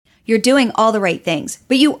You're doing all the right things,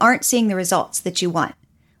 but you aren't seeing the results that you want.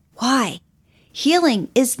 Why? Healing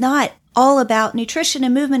is not all about nutrition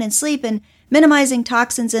and movement and sleep and minimizing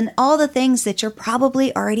toxins and all the things that you're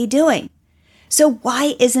probably already doing. So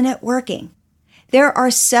why isn't it working? There are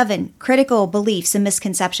 7 critical beliefs and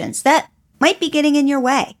misconceptions that might be getting in your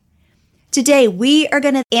way. Today, we are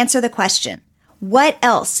going to answer the question, what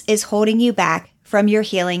else is holding you back from your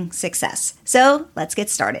healing success? So let's get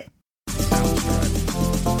started.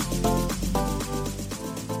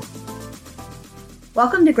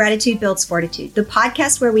 Welcome to Gratitude Builds Fortitude, the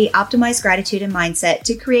podcast where we optimize gratitude and mindset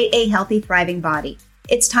to create a healthy, thriving body.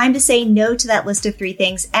 It's time to say no to that list of 3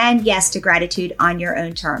 things and yes to gratitude on your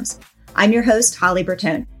own terms. I'm your host, Holly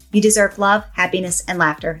Bertone. You deserve love, happiness, and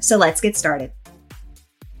laughter. So let's get started.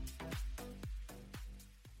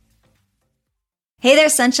 Hey there,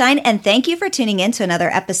 sunshine, and thank you for tuning in to another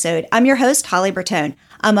episode. I'm your host, Holly Bertone.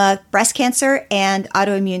 I'm a breast cancer and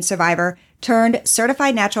autoimmune survivor turned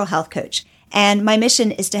certified natural health coach. And my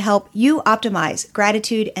mission is to help you optimize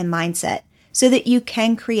gratitude and mindset so that you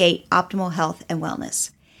can create optimal health and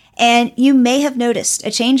wellness. And you may have noticed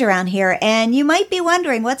a change around here, and you might be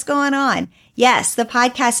wondering what's going on. Yes, the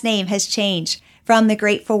podcast name has changed from the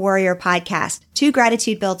Grateful Warrior podcast to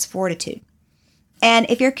Gratitude Builds Fortitude. And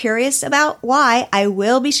if you're curious about why, I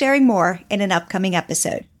will be sharing more in an upcoming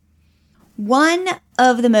episode. One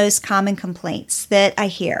of the most common complaints that I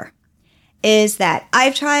hear is that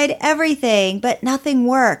I've tried everything, but nothing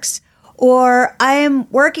works. Or I'm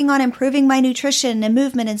working on improving my nutrition and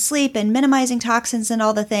movement and sleep and minimizing toxins and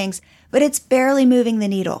all the things, but it's barely moving the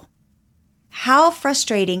needle. How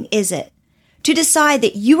frustrating is it to decide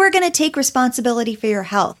that you are going to take responsibility for your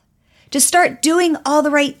health, to start doing all the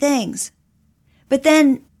right things, but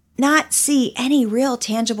then not see any real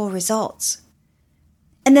tangible results?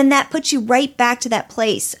 And then that puts you right back to that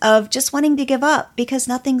place of just wanting to give up because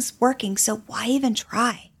nothing's working, so why even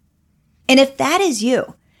try? And if that is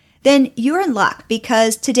you, then you're in luck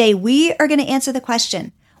because today we are going to answer the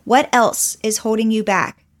question, what else is holding you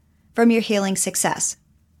back from your healing success?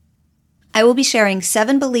 I will be sharing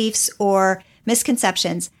 7 beliefs or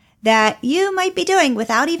misconceptions that you might be doing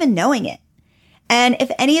without even knowing it. And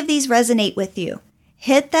if any of these resonate with you,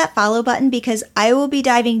 hit that follow button because I will be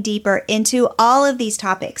diving deeper into all of these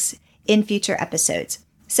topics in future episodes.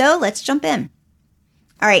 So let's jump in.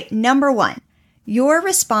 All right, number 1, your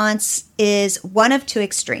response is one of 2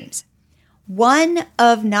 extremes. One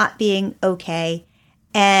of not being okay,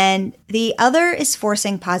 and the other is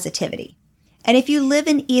forcing positivity. And if you live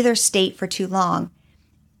in either state for too long,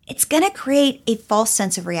 it's going to create a false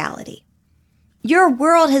sense of reality. Your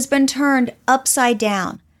world has been turned upside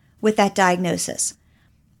down with that diagnosis.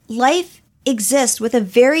 Life exists with a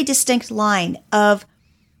very distinct line of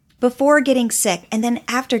before getting sick and then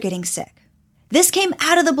after getting sick. This came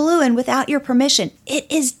out of the blue and without your permission.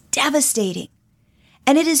 It is devastating.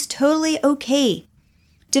 And it is totally okay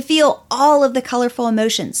to feel all of the colorful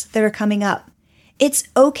emotions that are coming up. It's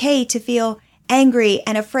okay to feel angry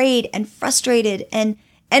and afraid and frustrated and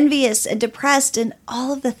envious and depressed and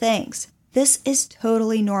all of the things. This is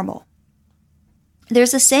totally normal.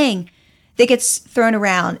 There's a saying that gets thrown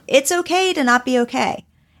around. It's okay to not be okay.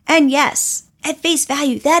 And yes, at face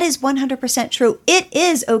value, that is 100% true. It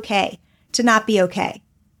is okay to not be okay.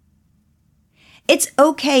 It's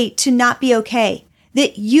okay to not be okay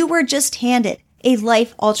that you were just handed a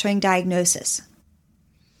life-altering diagnosis.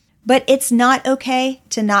 But it's not okay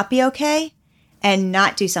to not be okay and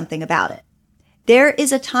not do something about it. There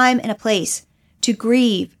is a time and a place to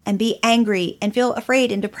grieve and be angry and feel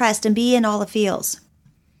afraid and depressed and be in all the feels.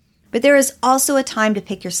 But there is also a time to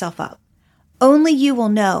pick yourself up. Only you will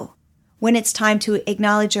know when it's time to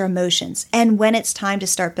acknowledge your emotions and when it's time to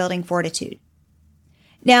start building fortitude.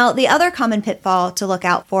 Now, the other common pitfall to look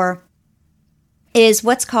out for is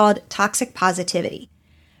what's called toxic positivity.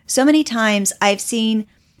 So many times I've seen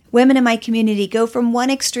women in my community go from one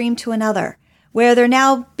extreme to another, where they're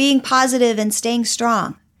now being positive and staying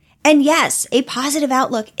strong. And yes, a positive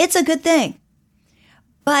outlook, it's a good thing.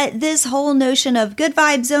 But this whole notion of good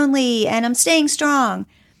vibes only and I'm staying strong,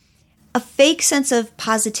 a fake sense of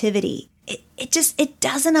positivity, it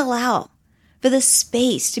doesn't allow for the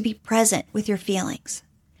space to be present with your feelings.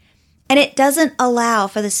 And it doesn't allow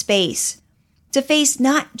for the space to face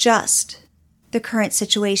not just the current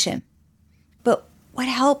situation, but what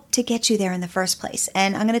helped to get you there in the first place.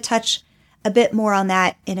 And I'm going to touch a bit more on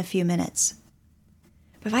that in a few minutes.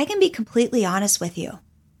 But if I can be completely honest with you,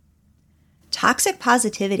 toxic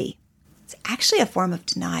positivity is actually a form of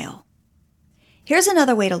denial. Here's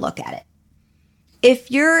another way to look at it.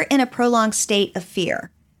 If you're in a prolonged state of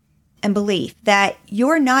fear and belief that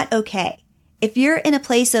you're not okay If you're in a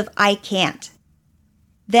place of I can't,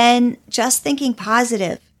 then just thinking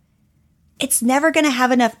positive, it's never going to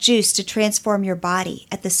have enough juice to transform your body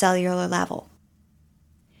at the cellular level.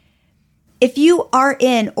 If you are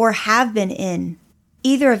in or have been in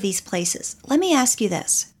either of these places, let me ask you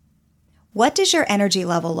this. What does your energy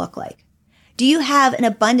level look like? Do you have an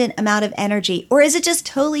abundant amount of energy, or is it just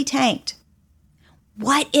totally tanked?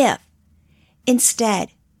 What if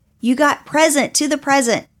instead you got present to the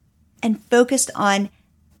present and focused on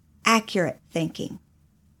accurate thinking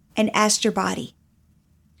and asked your body,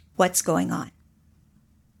 what's going on?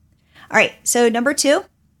 All right, so number 2,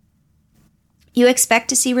 you expect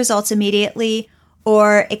to see results immediately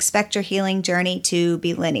or expect your healing journey to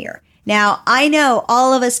be linear. Now, I know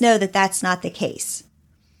all of us know that that's not the case,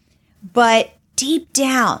 but deep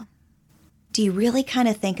down, do you really kind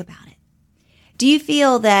of think about it? Do you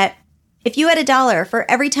feel that if you had $1 for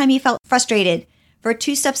every time you felt frustrated for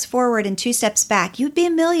 2 steps forward and 2 steps back, you'd be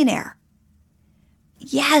a millionaire?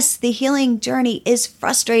 Yes, the healing journey is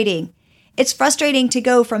frustrating. It's frustrating to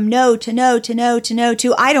go from no to no to no to no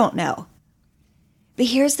to I don't know. But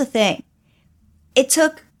here's the thing. It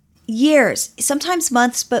took years, sometimes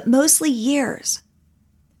months, but mostly years,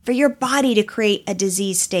 for your body to create a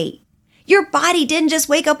disease state. Your body didn't just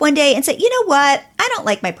wake up one day and say, you know what? I don't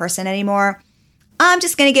like my person anymore. I'm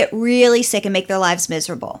just going to get really sick and make their lives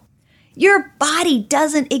miserable. Your body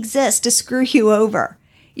doesn't exist to screw you over.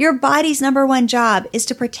 Your body's number one job is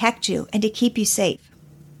to protect you and to keep you safe.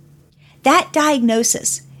 That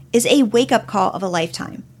diagnosis is a wake-up call of a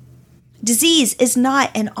lifetime. Disease is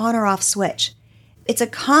not an on or off switch. It's a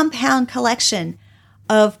compound collection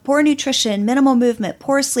of poor nutrition, minimal movement,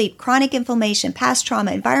 poor sleep, chronic inflammation, past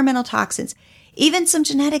trauma, environmental toxins, even some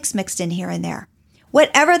genetics mixed in here and there.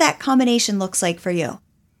 Whatever that combination looks like for you.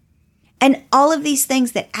 And all of these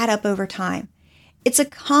things that add up over time. It's a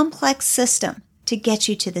complex system to get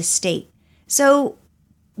you to this state. So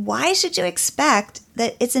why should you expect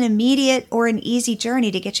that it's an immediate or an easy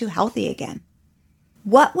journey to get you healthy again?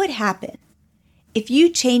 What would happen if you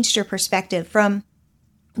changed your perspective from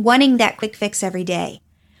wanting that quick fix every day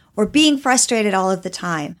or being frustrated all of the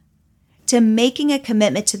time to making a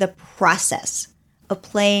commitment to the process of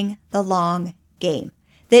playing the long game?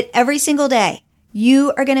 That every single day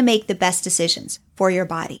you are going to make the best decisions for your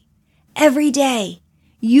body. Every day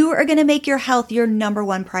you are going to make your health your number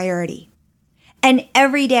one priority. And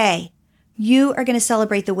every day you are going to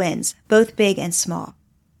celebrate the wins, both big and small.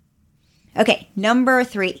 Okay, number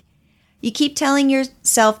 3. You keep telling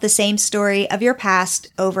yourself the same story of your past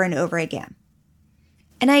over and over again.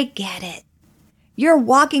 And I get it. You're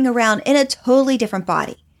walking around in a totally different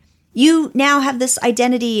body. You now have this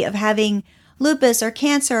identity of having lupus or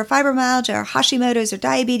cancer or fibromyalgia or Hashimoto's or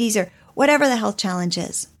diabetes or whatever the health challenge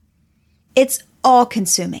is. It's all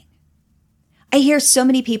consuming. I hear so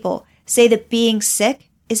many people say that being sick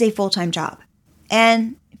is a full-time job.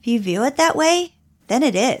 And if you view it that way, then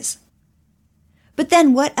it is. But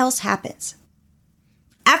then what else happens?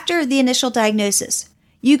 After the initial diagnosis,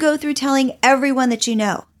 you go through telling everyone that you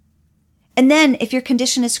know. And then if your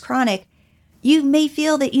condition is chronic, you may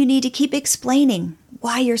feel that you need to keep explaining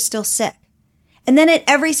why you're still sick. And then at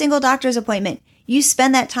every single doctor's appointment, you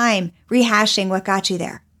spend that time rehashing what got you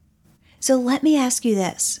there. So let me ask you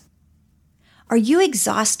this. Are you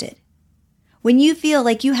exhausted when you feel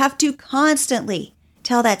like you have to constantly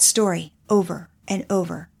tell that story over and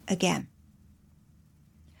over again?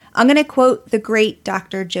 I'm going to quote the great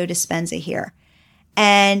Dr. Joe Dispenza here.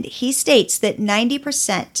 And he states that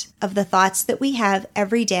 90% of the thoughts that we have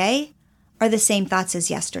every day are the same thoughts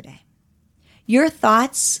as yesterday. Your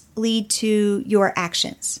thoughts lead to your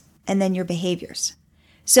actions and then your behaviors.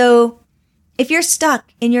 So if you're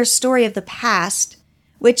stuck in your story of the past,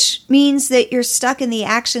 which means that you're stuck in the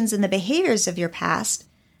actions and the behaviors of your past,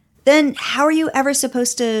 then how are you ever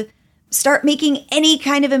supposed to start making any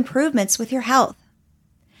kind of improvements with your health?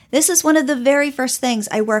 This is one of the very first things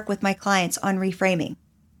I work with my clients on reframing.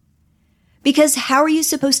 Because how are you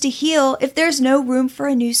supposed to heal if there's no room for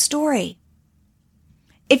a new story?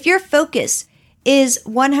 If your focus is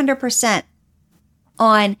 100%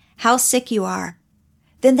 on how sick you are,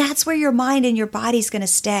 then that's where your mind and your body's going to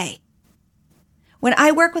stay. When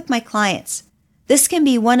I work with my clients, this can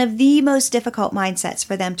be one of the most difficult mindsets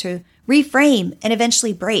for them to reframe and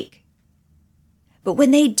eventually break. But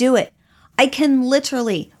when they do it, I can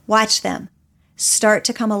literally watch them start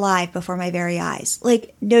to come alive before my very eyes.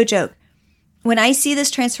 Like, no joke. When I see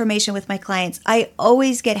this transformation with my clients, I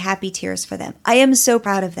always get happy tears for them. I am so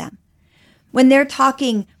proud of them. When they're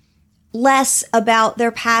talking less about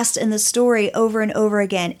their past and the story over and over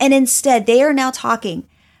again, and instead they are now talking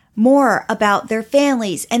more about their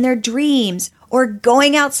families and their dreams, or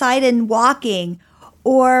going outside and walking,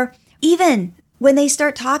 or even when they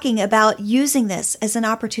start talking about using this as an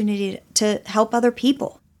opportunity to help other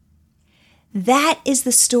people. That is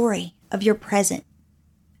the story of your present,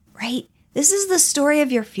 right? This is the story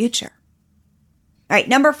of your future. All right,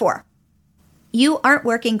 number 4, you aren't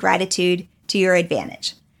working gratitude to your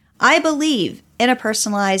advantage. I believe in a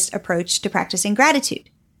personalized approach to practicing gratitude,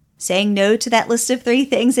 saying no to that list of 3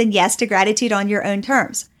 things and yes to gratitude on your own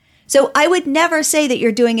terms. So I would never say that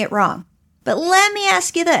you're doing it wrong. But let me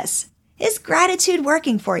ask you this. Is gratitude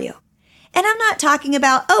working for you? And I'm not talking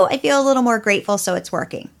about, oh, I feel a little more grateful, so it's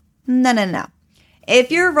working. No.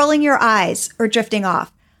 If you're rolling your eyes or drifting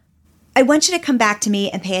off, I want you to come back to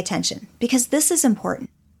me and pay attention, because this is important.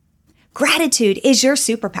 Gratitude is your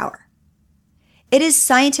superpower. It is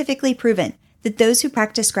scientifically proven that those who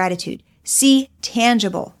practice gratitude see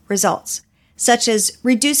tangible results, such as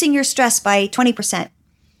reducing your stress by 20%,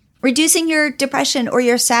 reducing your depression or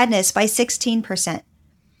your sadness by 16%.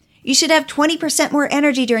 You should have 20% more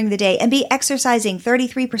energy during the day and be exercising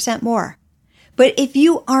 33% more. But if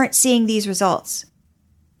you aren't seeing these results,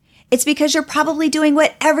 it's because you're probably doing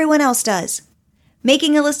what everyone else does,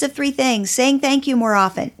 making a list of 3 things, saying thank you more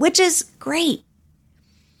often, which is great.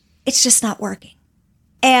 It's just not working.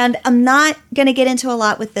 And I'm not going to get into a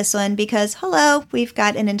lot with this one because, hello, we've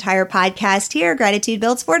got an entire podcast here, Gratitude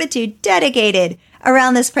Builds Fortitude, dedicated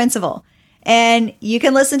around this principle. And you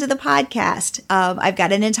can listen to the podcast. I've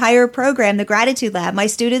got an entire program, the Gratitude Lab. My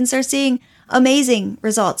students are seeing amazing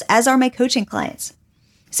results, as are my coaching clients.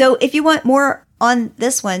 So if you want more on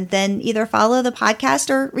this one, then either follow the podcast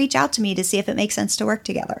or reach out to me to see if it makes sense to work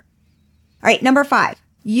together. All right, number 5,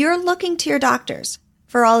 you're looking to your doctors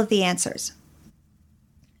for all of the answers.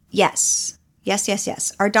 Yes.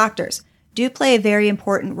 Our doctors do play a very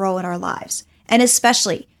important role in our lives, and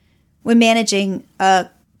especially when managing a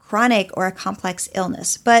chronic or a complex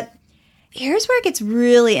illness. But here's where it gets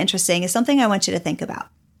really interesting, is something I want you to think about.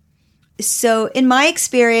 So in my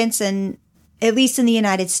experience, and at least in the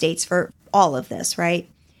United States for all of this, right?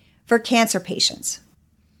 For cancer patients,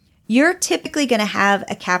 you're typically going to have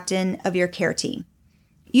a captain of your care team,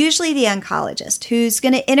 usually the oncologist, who's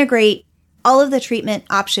going to integrate all of the treatment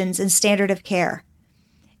options and standard of care.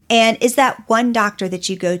 And is that one doctor that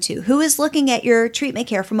you go to who is looking at your treatment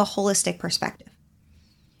care from a holistic perspective.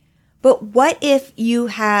 But what if you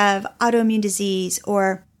have autoimmune disease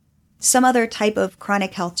or some other type of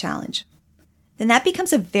chronic health challenge? Then that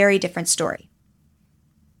becomes a very different story.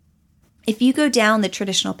 If you go down the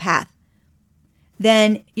traditional path,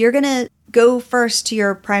 then you're going to go first to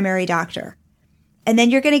your primary doctor, and then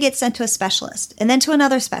you're going to get sent to a specialist, and then to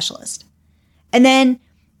another specialist. And then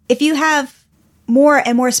if you have more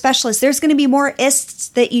and more specialists, there's going to be more ists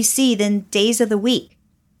that you see than days of the week.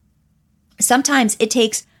 Sometimes it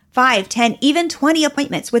takes 5, 10, even 20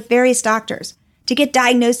 appointments with various doctors to get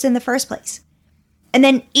diagnosed in the first place. And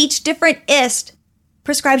then each different ist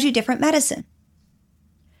prescribes you different medicine.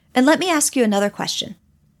 And let me ask you another question.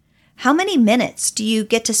 How many minutes do you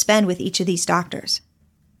get to spend with each of these doctors?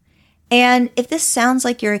 And if this sounds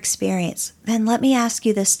like your experience, then let me ask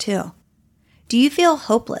you this too. Do you feel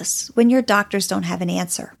hopeless when your doctors don't have an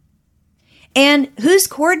answer? And who's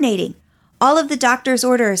coordinating all of the doctor's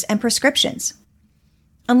orders and prescriptions?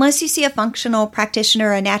 Unless you see a functional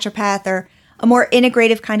practitioner, a naturopath, or a more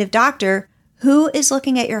integrative kind of doctor, who is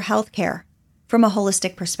looking at your health care from a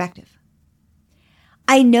holistic perspective?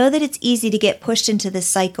 I know that it's easy to get pushed into this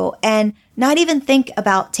cycle and not even think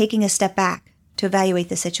about taking a step back to evaluate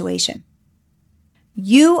the situation.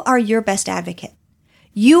 You are your best advocate.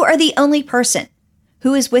 You are the only person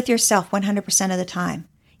who is with yourself 100% of the time.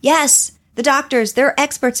 Yes, the doctors, they're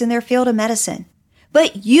experts in their field of medicine,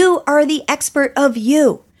 but you are the expert of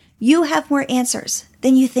you. You have more answers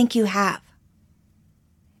than you think you have.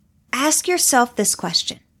 Ask yourself this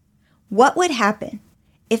question. What would happen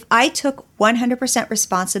if I took 100%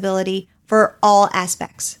 responsibility for all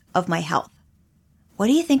aspects of my health? What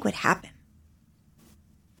do you think would happen?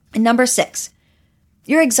 And number 6,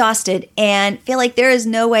 you're exhausted and feel like there is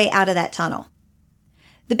no way out of that tunnel.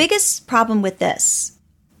 The biggest problem with this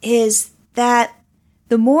is that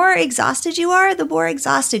the more exhausted you are, the more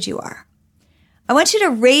exhausted you are. I want you to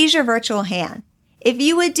raise your virtual hand if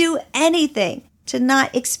you would do anything to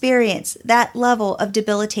not experience that level of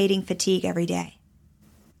debilitating fatigue every day.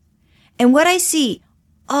 And what I see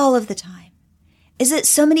all of the time is that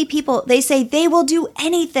so many people, they say they will do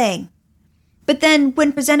anything. But then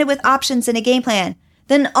when presented with options and a game plan,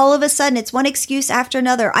 then all of a sudden it's one excuse after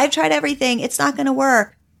another. I've tried everything. It's not going to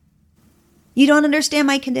work. You don't understand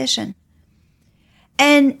my condition.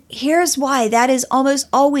 And here's why that is almost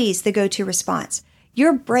always the go-to response.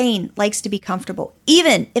 Your brain likes to be comfortable,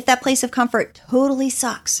 even if that place of comfort totally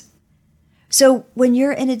sucks. So when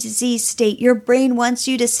you're in a disease state, your brain wants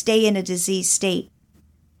you to stay in a disease state.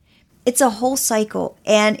 It's a whole cycle.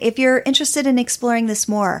 And if you're interested in exploring this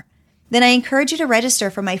more, then I encourage you to register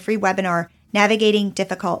for my free webinar, Navigating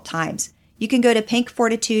Difficult Times. You can go to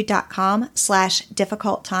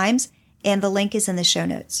pinkfortitude.com/difficult times, and the link is in the show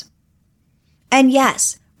notes. And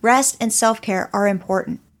yes, rest and self-care are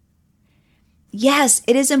important. Yes,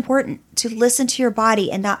 it is important to listen to your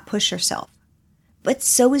body and not push yourself. But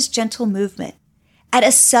so is gentle movement. At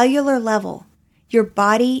a cellular level, your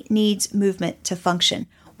body needs movement to function.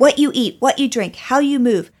 What you eat, what you drink, how you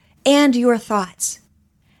move, and your thoughts.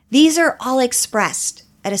 These are all expressed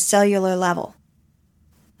at a cellular level.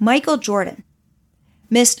 Michael Jordan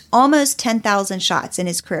missed almost 10,000 shots in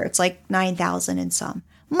his career. It's like 9,000 and some.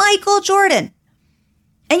 Michael Jordan!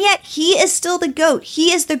 And yet he is still the GOAT.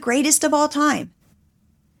 He is the greatest of all time.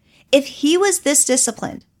 If he was this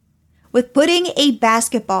disciplined with putting a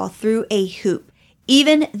basketball through a hoop,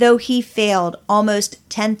 even though he failed almost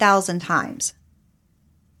 10,000 times,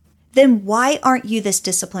 then why aren't you this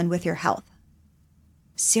disciplined with your health?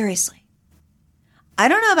 Seriously. I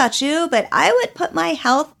don't know about you, but I would put my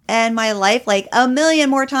health and my life like a million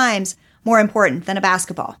more times more important than a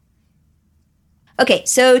basketball. Okay,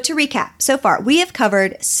 so to recap, so far we have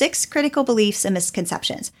covered 6 critical beliefs and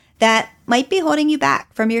misconceptions that might be holding you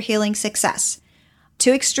back from your healing success.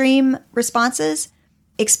 2 extreme responses,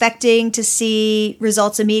 expecting to see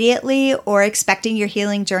results immediately or expecting your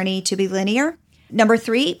healing journey to be linear. Number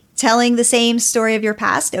 3, telling the same story of your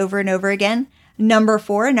past over and over again. Number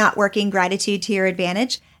 4, not working gratitude to your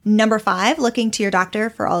advantage. Number 5, looking to your doctor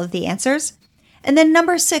for all of the answers. And then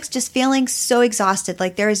number 6, just feeling so exhausted,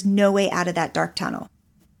 like there is no way out of that dark tunnel.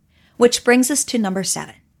 Which brings us to number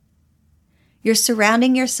 7. You're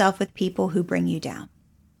surrounding yourself with people who bring you down.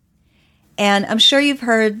 And I'm sure you've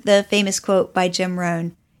heard the famous quote by Jim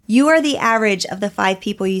Rohn, "You are the average of the 5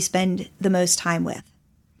 people you spend the most time with."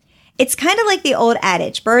 It's kind of like the old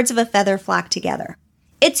adage, birds of a feather flock together.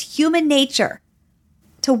 It's human nature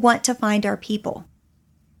to want to find our people.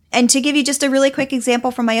 And to give you just a really quick example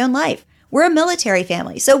from my own life, we're a military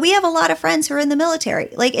family. So we have a lot of friends who are in the military.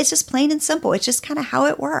 Like, it's just plain and simple. It's just kind of how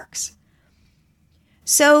it works.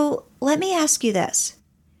 So let me ask you this.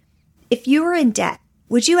 If you were in debt,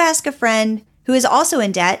 would you ask a friend who is also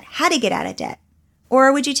in debt how to get out of debt?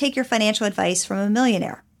 Or would you take your financial advice from a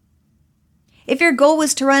millionaire? If your goal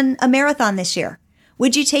was to run a marathon this year,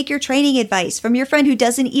 would you take your training advice from your friend who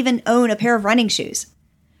doesn't even own a pair of running shoes?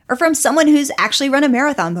 Or from someone who's actually run a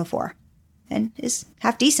marathon before and is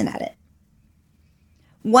half decent at it?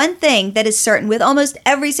 One thing that is certain with almost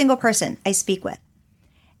every single person I speak with,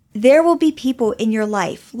 there will be people in your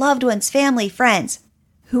life, loved ones, family, friends,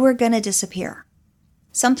 who are going to disappear.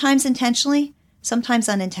 Sometimes intentionally, sometimes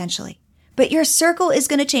unintentionally. But your circle is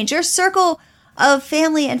going to change. Your circle of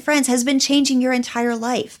family and friends has been changing your entire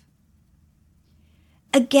life.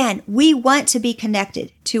 Again, we want to be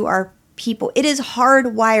connected to our people. It is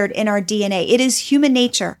hardwired in our DNA. It is human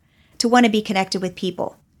nature to want to be connected with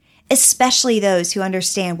people, especially those who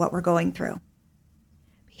understand what we're going through.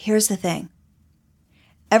 Here's the thing.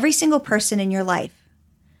 Every single person in your life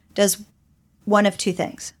does one of 2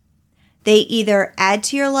 things. They either add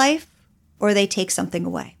to your life or they take something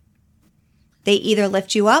away. They either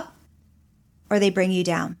lift you up or they bring you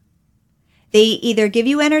down. They either give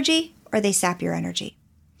you energy or they sap your energy.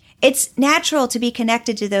 It's natural to be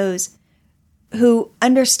connected to those who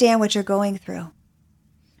understand what you're going through.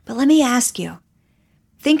 But let me ask you,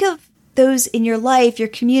 think of those in your life, your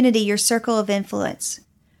community, your circle of influence.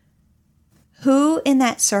 Who in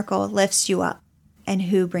that circle lifts you up and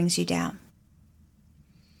who brings you down?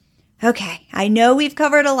 Okay, I know we've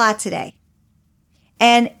covered a lot today.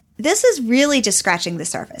 And this is really just scratching the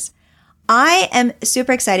surface. I am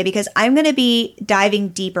super excited because I'm going to be diving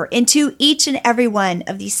deeper into each and every one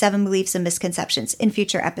of these 7 beliefs and misconceptions in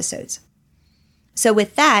future episodes. So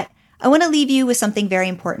with that, I want to leave you with something very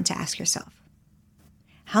important to ask yourself.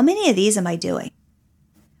 How many of these am I doing?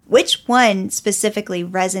 Which one specifically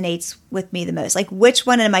resonates with me the most? Like, which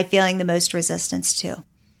one am I feeling the most resistance to?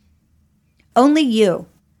 Only you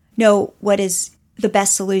know what is the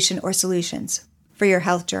best solution or solutions for your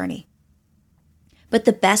health journey. But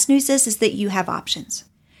the best news is that you have options.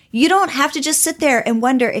 You don't have to just sit there and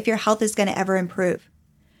wonder if your health is going to ever improve.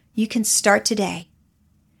 You can start today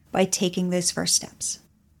by taking those first steps.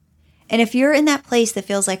 And if you're in that place that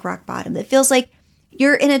feels like rock bottom, that feels like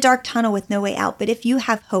you're in a dark tunnel with no way out, but if you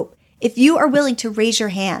have hope, if you are willing to raise your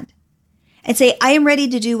hand and say, I am ready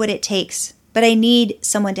to do what it takes but I need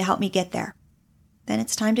someone to help me get there, then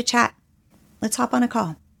it's time to chat. Let's hop on a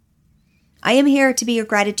call. I am here to be your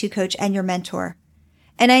gratitude coach and your mentor,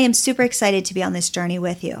 and I am super excited to be on this journey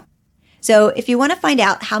with you. So if you want to find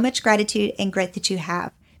out how much gratitude and grit that you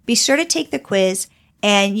have, be sure to take the quiz,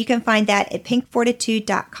 and you can find that at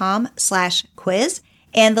pinkfortitude.com/quiz.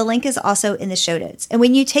 And the link is also in the show notes. And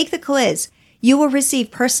when you take the quiz, you will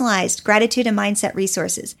receive personalized gratitude and mindset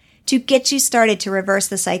resources to get you started to reverse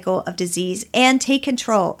the cycle of disease and take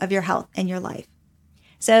control of your health and your life.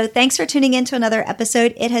 So thanks for tuning in to another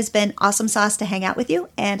episode. It has been awesome sauce to hang out with you,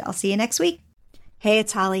 and I'll see you next week. Hey,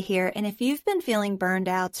 it's Holly here. And if you've been feeling burned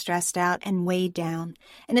out, stressed out, and weighed down,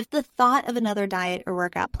 and if the thought of another diet or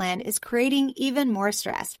workout plan is creating even more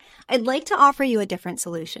stress, I'd like to offer you a different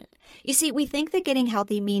solution. You see, we think that getting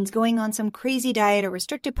healthy means going on some crazy diet or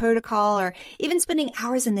restricted protocol or even spending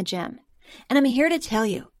hours in the gym. And I'm here to tell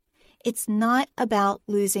you, it's not about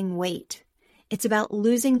losing weight. It's about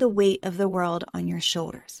losing the weight of the world on your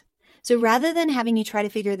shoulders. So rather than having you try to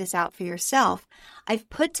figure this out for yourself, I've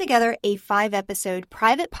put together a 5-episode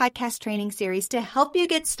private podcast training series to help you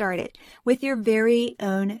get started with your very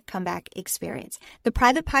own comeback experience. The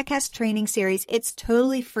private podcast training series, it's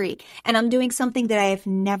totally free, and I'm doing something that I have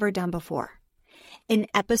never done before. In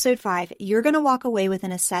episode 5, you're going to walk away with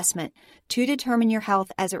an assessment to determine your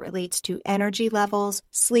health as it relates to energy levels,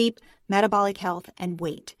 sleep, metabolic health, and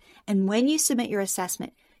weight. And when you submit your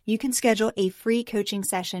assessment, you can schedule a free coaching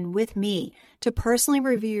session with me to personally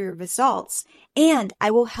review your results, and I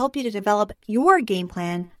will help you to develop your game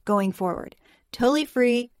plan going forward. Totally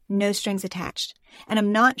free, no strings attached. And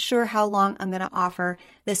I'm not sure how long I'm going to offer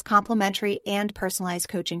this complimentary and personalized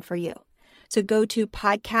coaching for you. So go to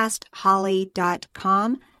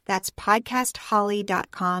podcastholly.com. That's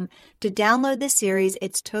podcastholly.com to download the series.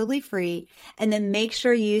 It's totally free. And then make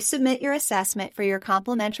sure you submit your assessment for your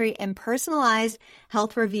complimentary and personalized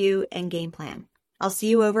health review and game plan. I'll see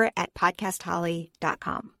you over at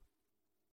podcastholly.com.